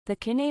The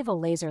KINAVEL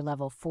Laser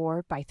Level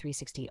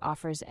 4x360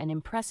 offers an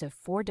impressive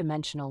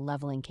four-dimensional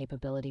leveling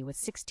capability with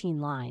 16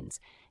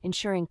 lines,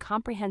 ensuring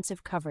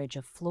comprehensive coverage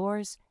of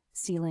floors,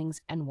 ceilings,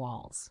 and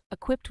walls.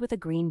 Equipped with a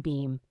green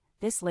beam,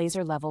 this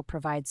laser level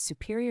provides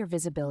superior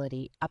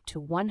visibility up to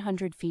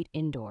 100 feet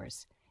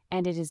indoors,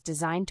 and it is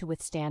designed to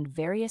withstand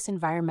various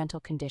environmental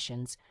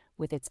conditions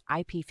with its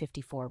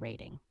IP54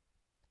 rating.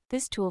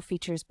 This tool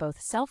features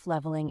both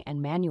self-leveling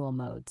and manual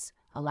modes,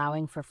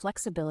 allowing for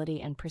flexibility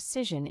and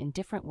precision in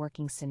different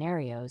working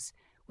scenarios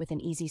with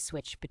an easy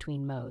switch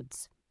between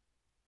modes.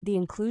 The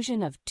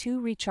inclusion of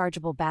 2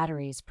 rechargeable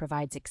batteries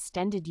provides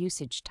extended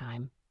usage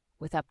time,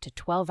 with up to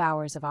 12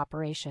 hours of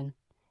operation,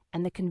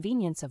 and the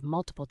convenience of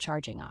multiple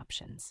charging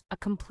options. A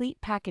complete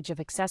package of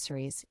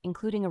accessories,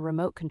 including a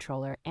remote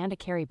controller and a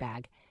carry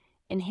bag,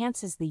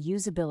 enhances the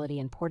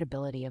usability and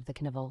portability of the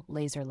KINAVEL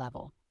Laser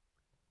Level.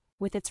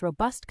 With its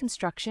robust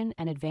construction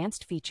and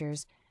advanced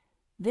features,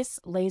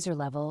 this laser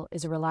level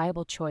is a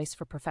reliable choice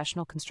for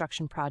professional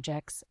construction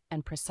projects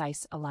and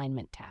precise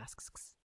alignment tasks.